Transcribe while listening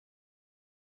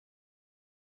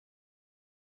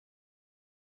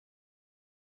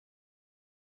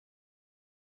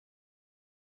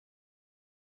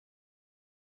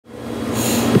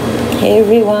Hey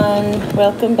everyone,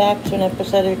 welcome back to an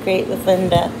episode of Great with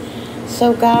Linda.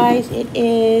 So guys, it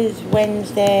is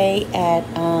Wednesday at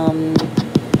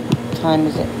what time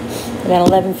is it? About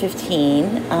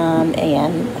 11:15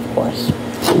 a.m. of course.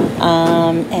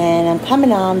 And I'm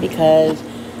coming on because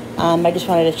I just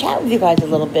wanted to chat with you guys a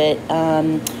little bit.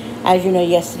 As you know,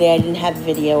 yesterday I didn't have the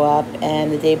video up,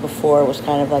 and the day before was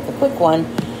kind of like a quick one.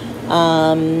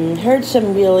 Heard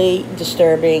some really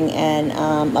disturbing and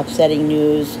upsetting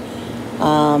news.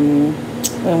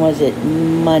 When was it?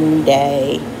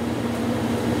 Monday.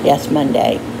 Yes,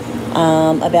 Monday.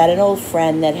 About an old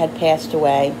friend that had passed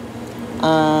away.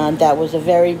 That was a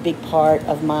very big part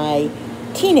of my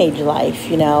teenage life,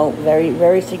 very,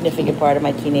 very significant part of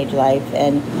my teenage life,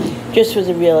 and just was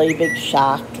a really big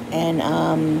shock. And,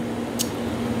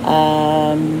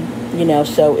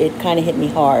 so it kind of hit me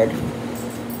hard.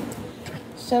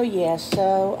 So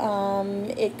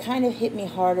it kind of hit me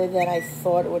harder than I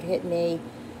thought it would hit me.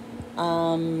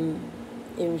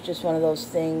 It was just one of those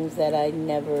things that I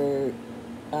never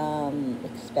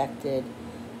expected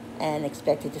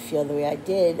to feel the way I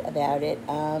did about it.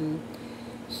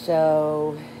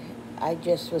 So I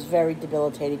just was very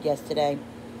debilitated yesterday.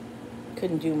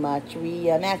 Couldn't do much. We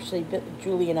actually,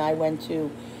 Julie and I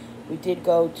we did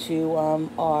go to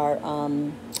our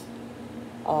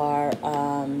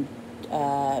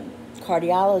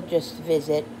cardiologist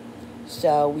visit,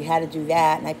 so we had to do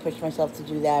that, and I pushed myself to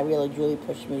do that. Really, Julie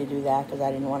pushed me to do that because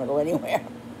I didn't want to go anywhere.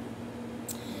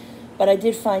 But I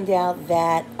did find out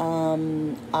that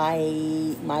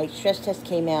my stress test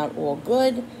came out all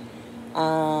good.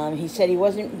 He said he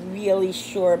wasn't really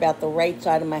sure about the right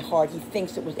side of my heart. He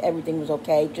thinks everything was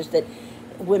okay, just that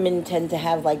women tend to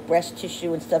have like breast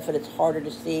tissue and stuff, and it's harder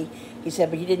to see. He said,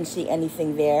 but he didn't see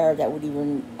anything there that would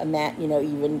even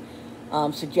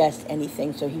suggest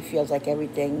anything. So he feels like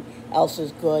everything else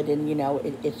is good, and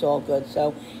it's all good.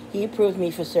 So he approved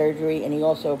me for surgery, and he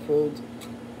also approved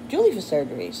Julie for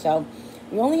surgery. So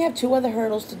we only have two other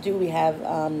hurdles to do. We have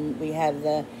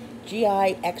the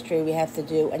GI X-ray we have to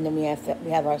do, and then we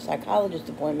have our psychologist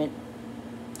appointment,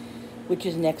 which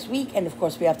is next week. And of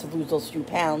course, we have to lose those few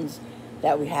pounds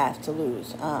that we have to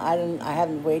lose. I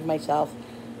haven't weighed myself,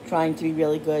 trying to be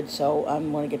really good. So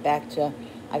I'm going to get back to.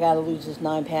 I got to lose this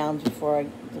 9 pounds before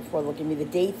they'll give me the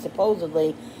date.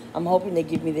 Supposedly, I'm hoping they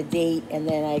give me the date, and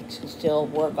then I can still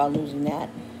work on losing that,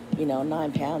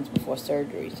 9 pounds before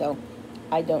surgery. So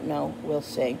I don't know. We'll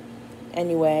see.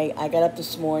 Anyway, I got up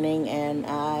this morning, and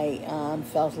I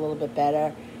felt a little bit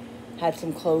better, had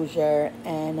some closure,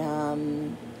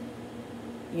 and,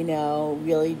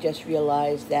 really just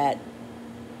realized that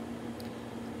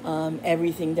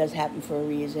everything does happen for a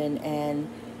reason, and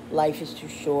life is too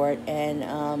short. And,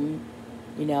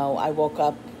 I woke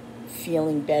up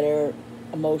feeling better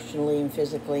emotionally and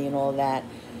physically and all that.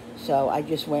 So I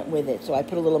just went with it. So I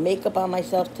put a little makeup on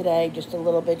myself today, just a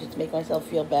little bit, just to make myself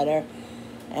feel better.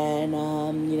 And,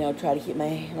 try to keep my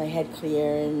head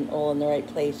clear and all in the right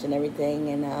place and everything.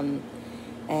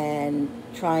 And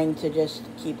trying to just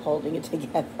keep holding it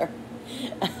together.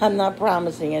 I'm not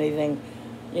promising anything.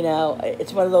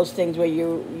 It's one of those things where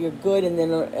you're good, and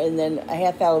then a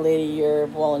half hour later you're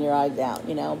bawling your eyes out.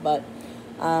 But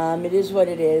it is what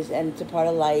it is, and it's a part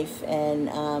of life, and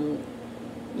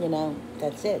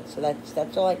that's it. So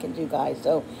that's all I can do, guys.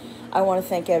 So I want to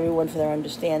thank everyone for their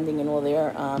understanding and all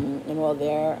their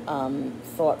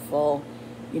thoughtful,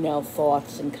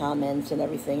 thoughts and comments and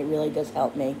everything. It really does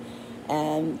help me,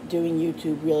 and doing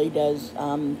YouTube really does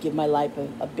give my life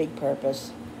a big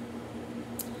purpose.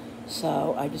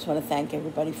 So I just want to thank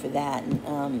everybody for that,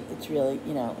 and it's really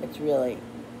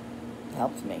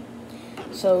helped me.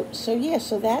 So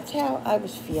that's how I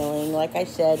was feeling. Like I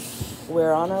said,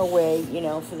 we're on our way,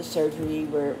 for the surgery.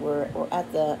 We're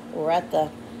at the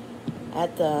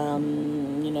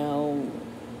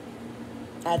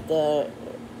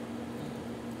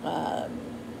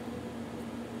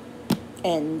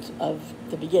end of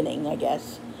the beginning, I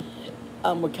guess.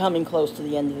 We're coming close to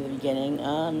the end of the beginning.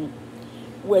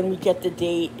 When we get the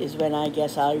date is when I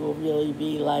guess I will really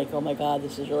be like, oh my God,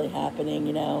 this is really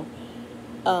happening,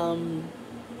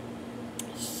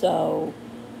 So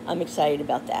I'm excited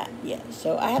about that. Yeah,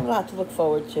 so I have a lot to look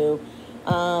forward to.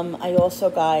 I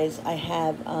also, guys, I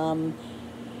have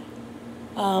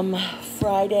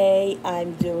Friday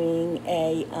I'm doing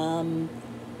a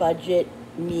budget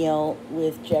meal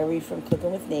with Jerry from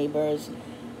Cooking with Neighbors,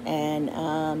 and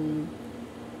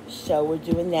so we're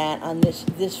doing that on this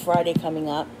Friday coming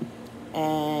up,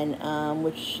 and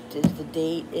which is the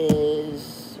date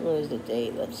is, what is the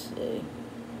date? Let's see.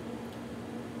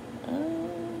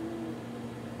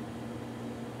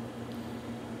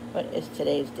 What is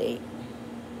today's date?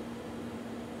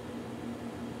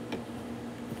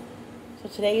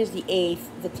 today is the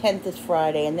 8th. The 10th is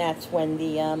Friday, and that's when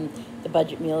the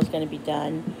budget meal is going to be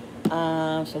done.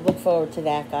 So look forward to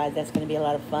that, guys. That's going to be a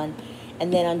lot of fun.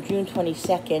 And then on June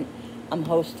 22nd, I'm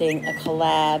hosting a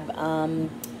collab,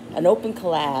 an open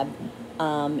collab,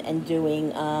 and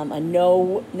doing a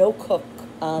no cook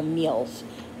meals,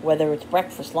 whether it's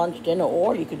breakfast, lunch, dinner,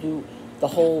 or you could do the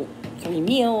whole 3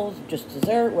 meals, just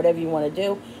dessert, whatever you want to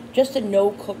do. Just a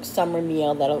no cook summer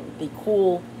meal that'll be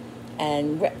cool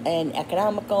and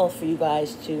economical for you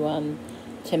guys to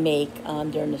make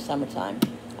during the summertime.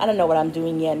 I don't know what I'm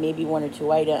doing yet. Maybe 1 or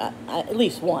 2 items, at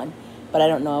least 1. But I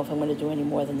don't know if I'm going to do any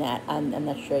more than that. I'm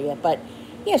not sure yet. But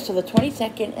yeah, so the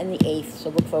 22nd and the 8th. So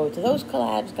look forward to those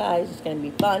collabs, guys. It's going to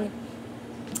be fun.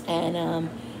 And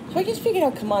so I just figured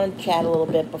I'd come on and chat a little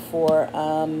bit before,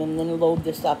 and then load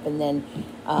this up, and then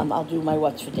I'll do my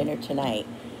what's for dinner tonight.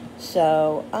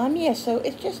 So yeah. So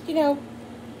it's just, you know,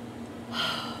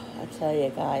 I tell you,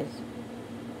 guys,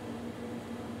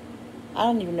 I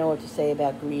don't even know what to say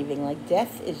about grieving. Like,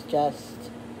 death is just,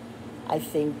 I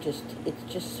think, it's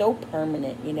just so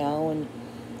permanent, you know,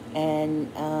 and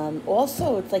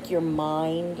also it's like your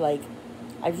mind. Like,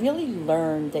 I've really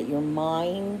learned that your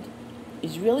mind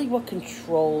is really what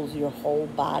controls your whole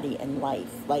body and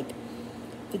life. Like,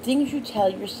 the things you tell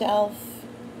yourself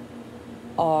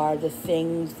are the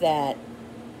things that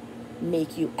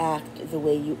make you act the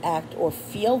way you act, or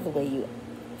feel the way you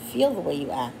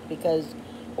act, because,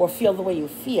 or feel the way you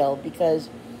feel. Because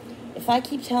if I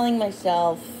keep telling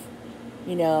myself,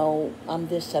 you know, I'm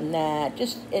this, I'm that,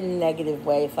 just in a negative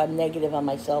way, if I'm negative on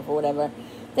myself or whatever,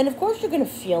 then of course you're going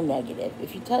to feel negative.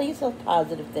 If you tell yourself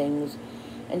positive things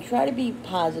and try to be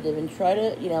positive and try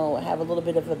to, you know, have a little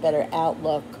bit of a better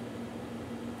outlook,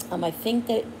 I think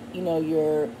that, you know,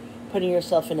 you're putting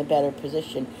yourself in a better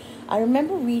position. I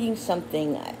remember reading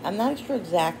something, I'm not sure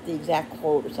the exact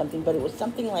quote or something, but it was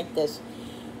something like this.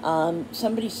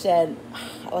 Somebody said,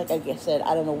 like I said,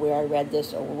 I don't know where I read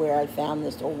this or where I found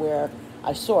this or where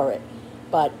I saw it,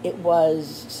 but it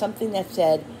was something that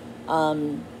said,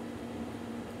 I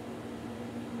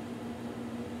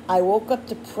woke up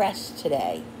depressed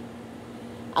today.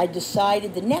 I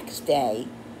decided the next day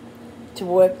to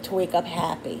wake up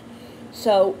happy.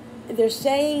 So they're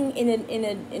saying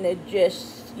in a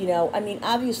gist, you know, I mean,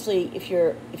 obviously if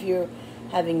you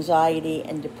have anxiety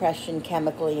and depression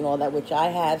chemically and all that, which I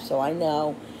have, so I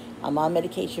know I'm on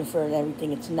medication for it and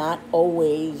everything, it's not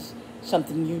always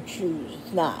something you choose.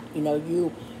 It's not, you know,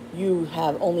 you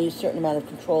have only a certain amount of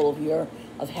control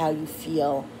of how you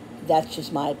feel. That's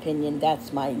just my opinion.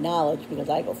 That's my knowledge, because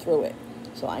I go through it,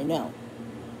 so I know.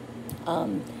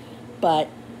 But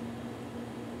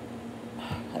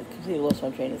I completely lost my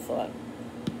train of thought.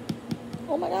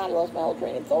 Oh my God, I lost my whole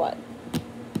train of thought.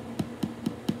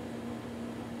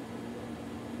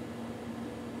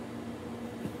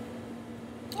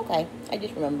 Okay, I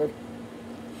just remembered.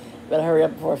 Better hurry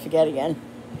up before I forget again.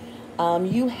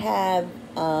 You have,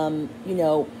 you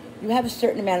know, you have a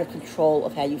certain amount of control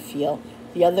of how you feel.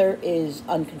 The other is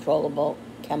uncontrollable,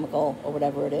 chemical, or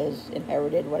whatever it is,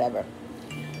 inherited, whatever.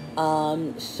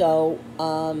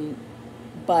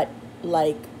 But,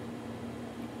 like,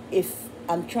 if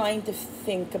I'm trying to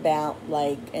think about,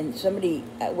 like, and somebody,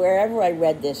 wherever I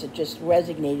read this, it just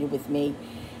resonated with me,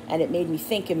 and it made me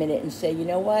think a minute and say, you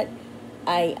know what,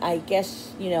 I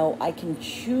guess, you know, I can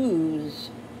choose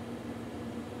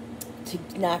to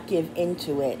not give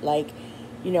into it. Like,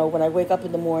 you know, when I wake up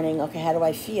in the morning, okay, how do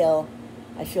I feel?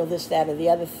 I feel this, that, or the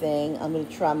other thing. I'm going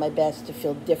to try my best to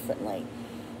feel differently.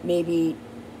 Maybe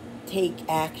take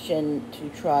action to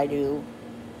try to,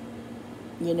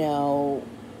 you know,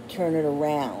 turn it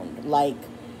around. Like,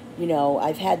 you know,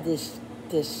 I've had this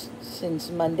since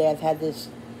Monday. I've had this,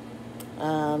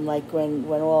 like when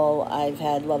all I've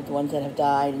had loved ones that have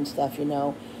died and stuff, you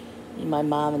know, my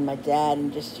mom and my dad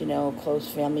and just, you know, close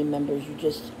family members, you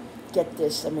just get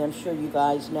this, I mean, I'm sure you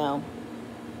guys know,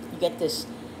 you get this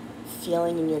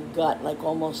feeling in your gut, like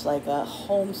almost like a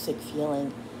homesick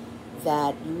feeling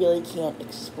that you really can't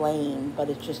explain, but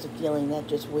it's just a feeling that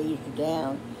just weighs you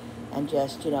down, and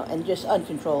just, you know, and just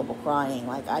uncontrollable crying.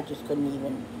 Like, I just couldn't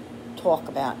even talk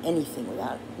about anything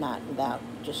without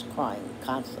just crying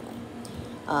constantly.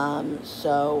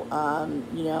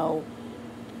 You know,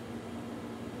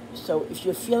 so if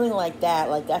you're feeling like that,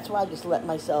 like, that's why I just let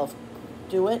myself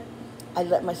do it. I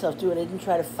let myself do it. I didn't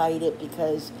try to fight it,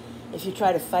 because if you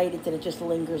try to fight it, then it just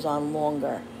lingers on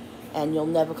longer, and you'll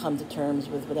never come to terms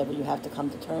with whatever you have to come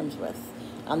to terms with.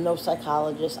 I'm no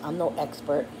psychologist. I'm no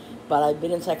expert, but I've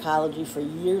been in psychology for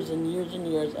years and years and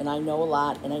years, and I know a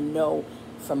lot, and I know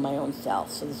from my own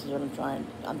self. So this is what I'm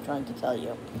trying to tell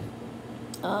you.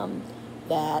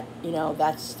 that,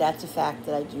 that's a fact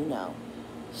that I do know.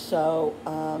 So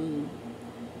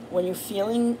when you're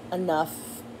feeling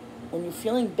when you're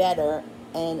feeling better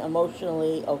and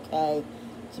emotionally okay,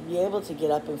 to be able to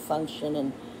get up and function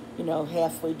and,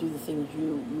 halfway do the things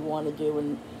you want to do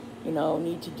and,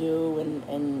 need to do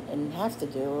and have to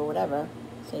do or whatever,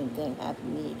 same thing, have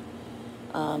and need,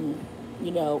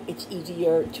 it's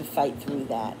easier to fight through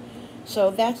that.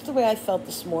 So that's the way I felt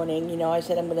this morning. I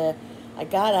said I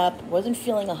got up, wasn't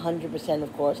feeling 100%,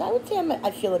 of course. I would say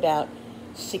I feel about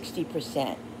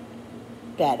 60%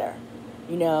 better,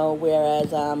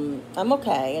 whereas I'm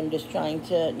okay. I'm just trying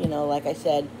to, like I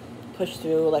said, push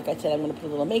through. Like I said, I'm going to put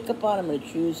a little makeup on. I'm going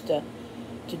to choose to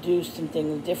do some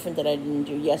things different that I didn't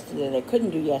do yesterday, that I couldn't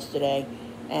do yesterday,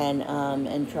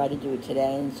 and try to do it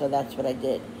today. And so that's what I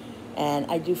did. And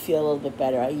I do feel a little bit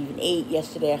better. I even ate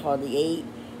yesterday. I hardly ate.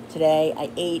 Today I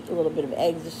ate a little bit of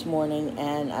eggs this morning,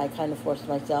 and I kind of forced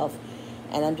myself.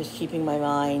 And I'm just keeping my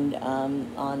mind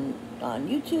on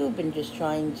YouTube and just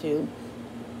trying to,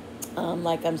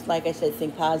 like I said,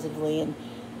 think positively and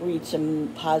read some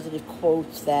positive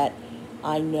quotes that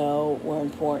I know were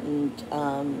important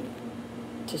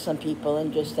to some people,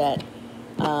 and just that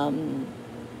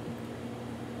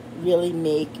really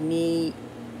make me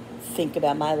think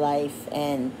about my life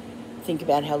and think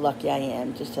about how lucky I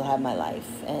am to still have my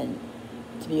life and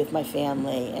to be with my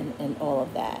family and all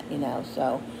of that,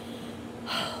 so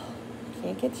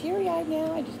can't get teary-eyed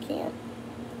now. I just can't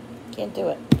do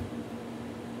it.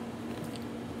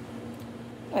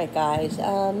 All right, guys,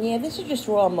 this is just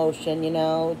raw emotion,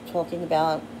 talking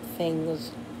about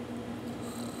things.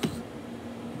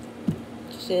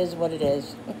 Just is what it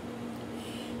is.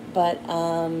 But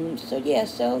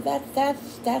so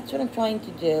that's what I'm trying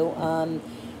to do.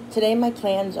 Today my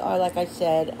plans are, like I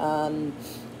said,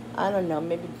 I don't know,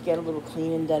 maybe get a little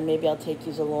cleaning done. Maybe I'll take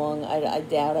these along. I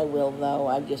doubt I will, though.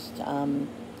 I'm just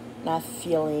not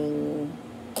feeling.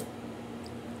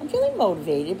 I'm feeling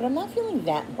motivated, but I'm not feeling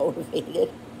that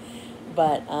motivated.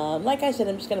 But like I said,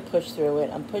 I'm just going to push through it.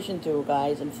 I'm pushing through,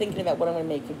 guys. I'm thinking about what I'm going to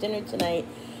make for dinner tonight.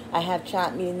 I have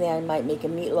chopped meat in there. I might make a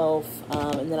meatloaf,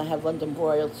 and then I have London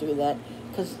broil too. That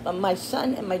because my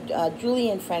son and my Julie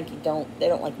and Frankie don't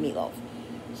like meatloaf.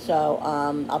 So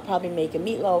I'll probably make a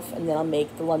meatloaf, and then I'll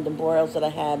make the London broils that I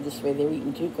have. This way they're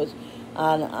eaten too, because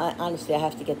honestly I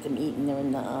have to get them eaten. They're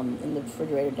in the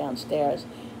refrigerator downstairs,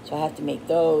 so I have to make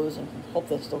those and hope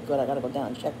they're still good. I gotta go down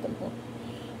and check them.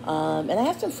 And I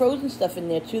have some frozen stuff in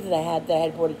there too that I had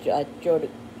bought at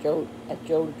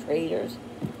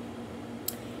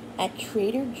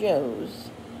Trader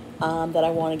Joe's that I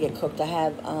want to get cooked. I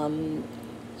have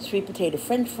sweet potato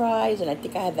French fries, and I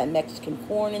think I have that Mexican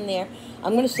corn in there.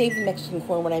 I'm going to save the Mexican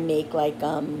corn when I make like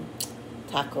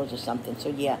tacos or something. So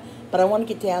yeah, but I want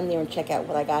to get down there and check out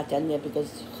what I got down there,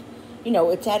 because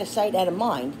it's out of sight, out of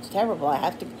mind. It's terrible. I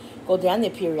have to go down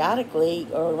there periodically,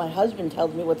 or my husband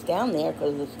tells me what's down there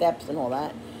because of the steps and all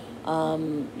that.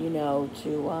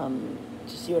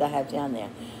 To see what I have down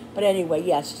there. But anyway,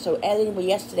 yes. So anyway,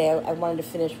 yesterday I wanted to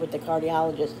finish with the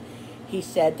cardiologist. He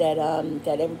said that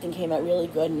that everything came out really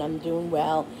good and I'm doing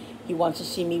well. He wants to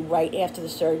see me right after the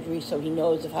surgery, so he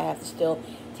knows if I have to still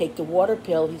take the water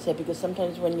pill. He said because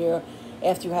sometimes when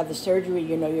after you have the surgery,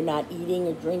 you're not eating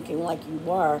or drinking like you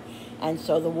were, and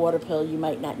so the water pill, you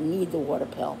might not need the water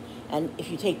pill. And if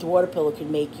you take the water pill, it could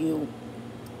make you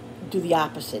do the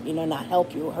opposite, not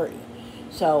help you or hurt you.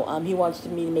 So he wants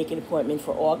me to make an appointment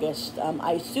for August.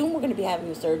 I assume we're going to be having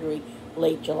the surgery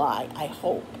late July. I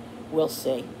hope. We'll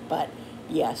see. But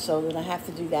yeah, so then I have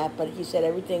to do that. But he said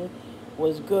everything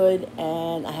was good,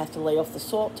 and I have to lay off the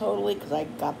salt totally because I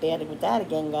got bad with that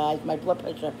again, guys. My blood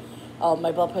pressure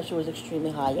was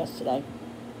extremely high yesterday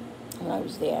when I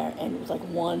was there, and it was like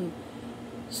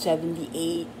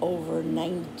 178 over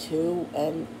 92,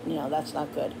 and that's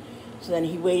not good. So then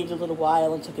he waited a little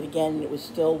while and took it again, and it was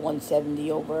still 170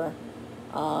 over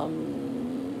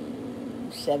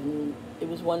 7. It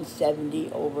was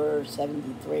 170 over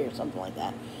 73 or something like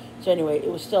that. So anyway, it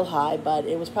was still high, but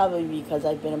it was probably because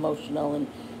I've been emotional and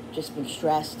just been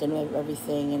stressed and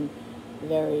everything and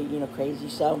very, crazy.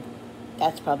 So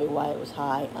that's probably why it was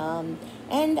high.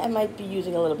 And I might be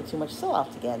using a little bit too much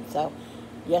salt again. So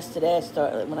yesterday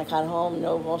when I got home,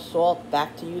 no more salt,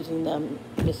 back to using the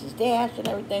Mrs. Dash and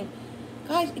everything.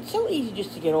 Guys, it's so easy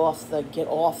just to get off the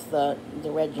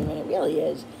regimen. It really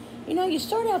is. You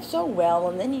start out so well,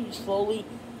 and then you slowly,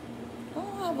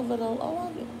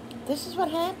 this is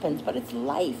what happens. But it's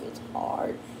life. It's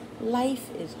hard. Life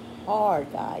is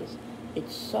hard, guys.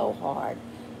 It's so hard.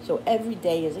 So every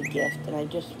day is a gift, and I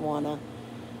just want to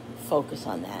focus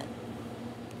on that.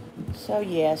 So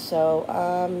yeah, so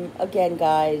again,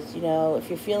 guys, you know, if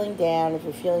you're feeling down, if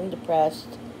you're feeling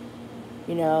depressed,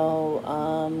 you know,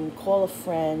 call a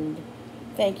friend.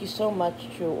 Thank you so much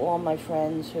to all my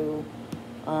friends who,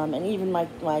 and even my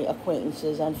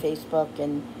acquaintances on Facebook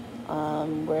and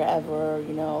wherever,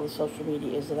 you know, the social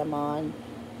media is that I'm on.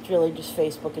 It's really just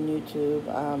Facebook and YouTube.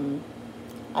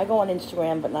 I go on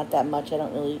Instagram, but not that much. I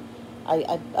don't really.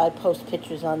 I post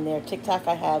pictures on there. TikTok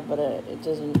I have, but it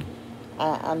doesn't.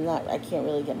 I'm not. I can't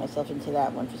really get myself into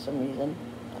that one for some reason.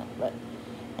 But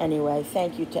anyway,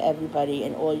 thank you to everybody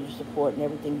and all your support and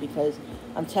everything, because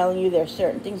I'm telling you, there are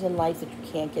certain things in life that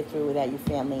you can't get through without your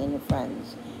family and your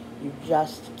friends. You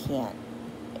just can't.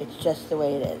 It's just the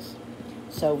way it is.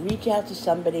 So reach out to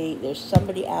somebody. There's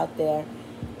somebody out there.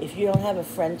 If you don't have a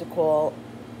friend to call,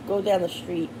 go down the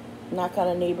street, knock on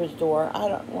a neighbor's door.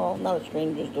 Well, not a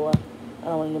stranger's door. I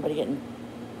don't want anybody getting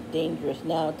dangerous.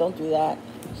 No, don't do that.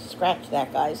 Scratch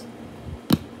that, guys.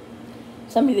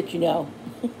 Somebody that you know.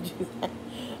 Do that.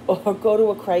 Or go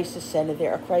to a crisis center.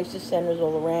 There are crisis centers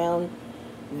all around.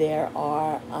 There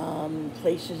are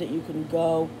places that you can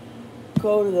go.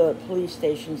 Go to the police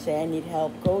station, say I need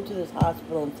help. Go to this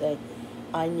hospital and say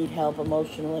I need help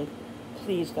emotionally.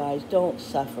 Please, guys, don't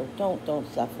suffer. Don't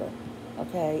suffer.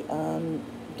 Okay? And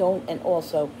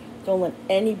also, don't let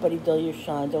anybody dull your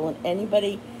shine. Don't let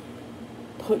anybody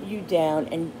put you down,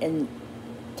 and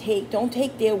don't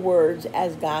take their words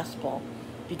as gospel,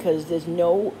 because there's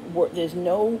no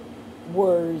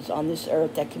words on this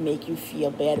earth that can make you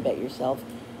feel bad about yourself.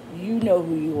 You know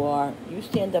who you are. You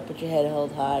stand up with your head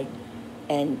held high,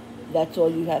 and that's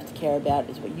all you have to care about,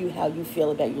 is how you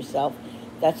feel about yourself.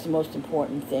 That's the most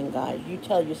important thing, guys. You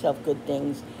tell yourself good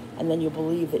things, and then you'll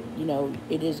believe that, you know,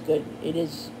 it is good. It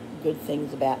is good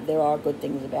things about. There are good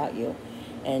things about you,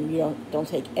 and you don't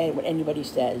take what anybody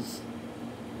says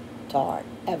to heart,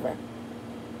 ever,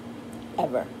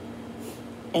 ever.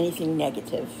 Anything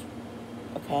negative,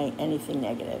 okay? Anything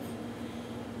negative.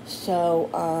 So,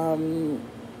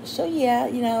 so yeah,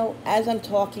 you know, as I'm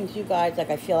talking to you guys, like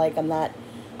I feel like I'm a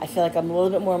little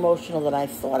bit more emotional than I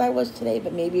thought I was today,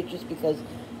 but maybe it's just because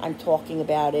I'm talking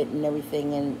about it and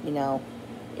everything, and, you know,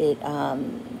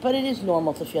 but it is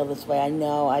normal to feel this way. I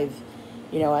know I've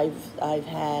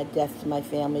had deaths in my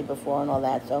family before and all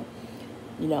that, so,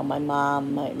 you know, my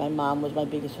mom was my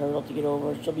biggest hurdle to get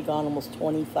over. She'll be gone almost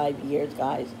 25 years,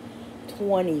 guys.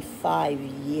 25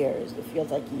 years. It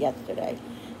feels like yesterday.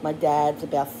 My dad's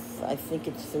about, I think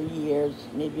it's 3 years.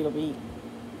 I think it'll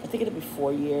be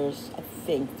 4 years. I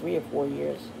think 3 or 4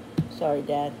 years. Sorry,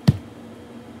 Dad.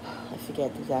 I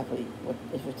forget exactly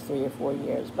if it's 3 or 4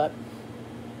 years, but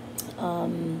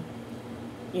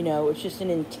you know, it's just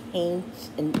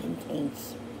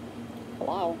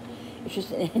hello. It's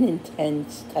just an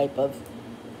intense type of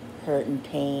hurt and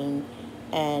pain,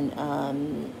 and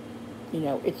you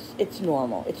know, it's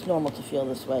normal. It's normal to feel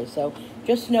this way. So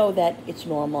just know that it's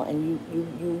normal, and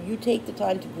you take the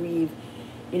time to grieve.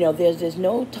 You know, there's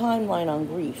no timeline on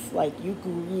grief. Like, you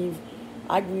grieve.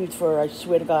 I grieved for, I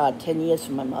swear to God, 10 years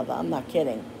for my mother. I'm not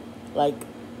kidding. Like,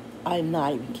 I'm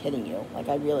not even kidding you. Like,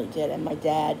 I really did. And my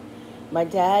dad,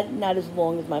 not as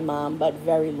long as my mom, but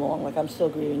very long. Like, I'm still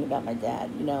grieving about my dad,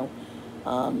 you know.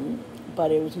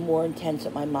 But it was more intense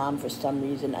at my mom for some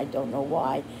reason. I don't know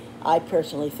why. I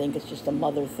personally think it's just a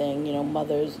mother thing. You know,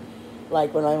 mothers,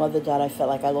 like when my mother died, I felt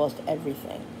like I lost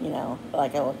everything, you know.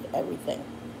 Like, I lost everything.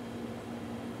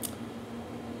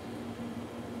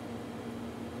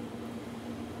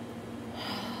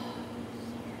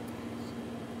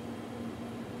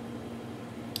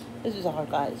 This is hard,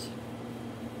 guys.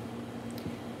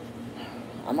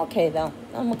 I'm okay, though.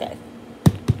 I'm okay.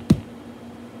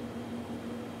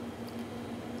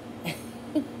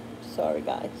 Sorry,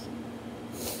 guys.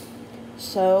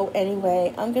 So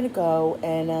anyway, I'm gonna go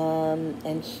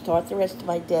and start the rest of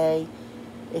my day.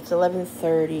 It's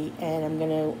 11:30, and I'm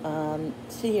gonna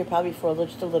sit here probably for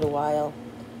just a little while,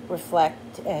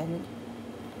 reflect, and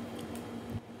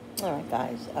all right,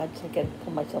 guys. I just gotta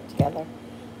pull myself together.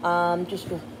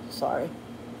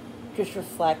 Just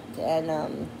reflect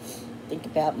and think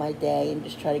about my day, and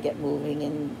just try to get moving,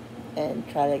 and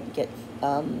try to get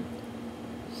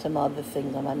some other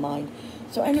things on my mind.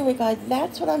 So anyway, guys,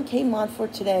 that's what I came on for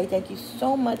today. Thank you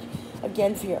so much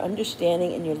again for your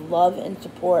understanding and your love and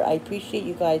support. I appreciate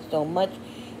you guys so much.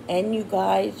 And you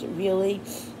guys, really,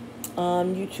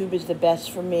 YouTube is the best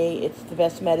for me. It's the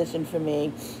best medicine for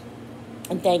me.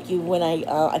 And thank you when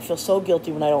I feel so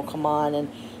guilty when I don't come on. And,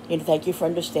 you know, thank you for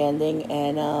understanding.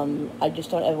 And I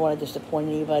just don't ever want to disappoint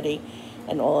anybody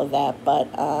and all of that. But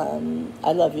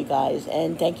I love you guys.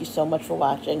 And thank you so much for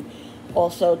watching.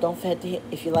 Also, don't forget to hit,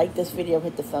 if you like this video,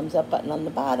 hit the thumbs up button on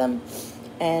the bottom.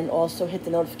 And also hit the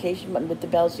notification button with the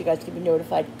bell so you guys can be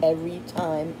notified every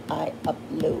time I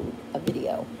upload a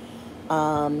video.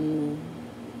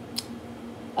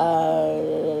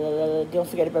 Don't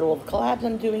forget about all the collabs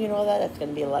I'm doing and all that. That's going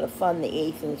to be a lot of fun. The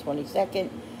 8th and the 22nd.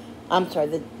 I'm sorry,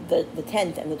 the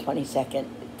 10th and the 22nd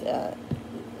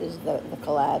is the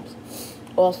collabs.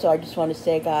 Also, I just want to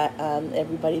say,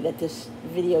 everybody, that this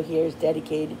video here is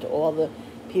dedicated to all the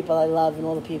people I love and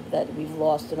all the people that we've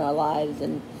lost in our lives.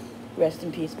 And rest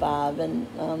in peace, Bob. And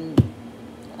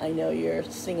I know you're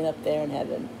singing up there in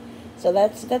heaven. So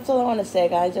that's all I want to say,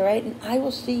 guys, all right? And I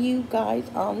will see you guys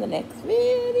on the next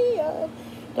video.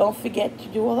 Don't forget to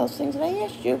do all those things that I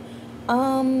asked you.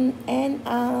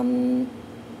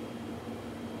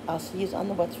 I'll see you on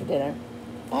the What's for Dinner.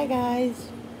 Bye, guys.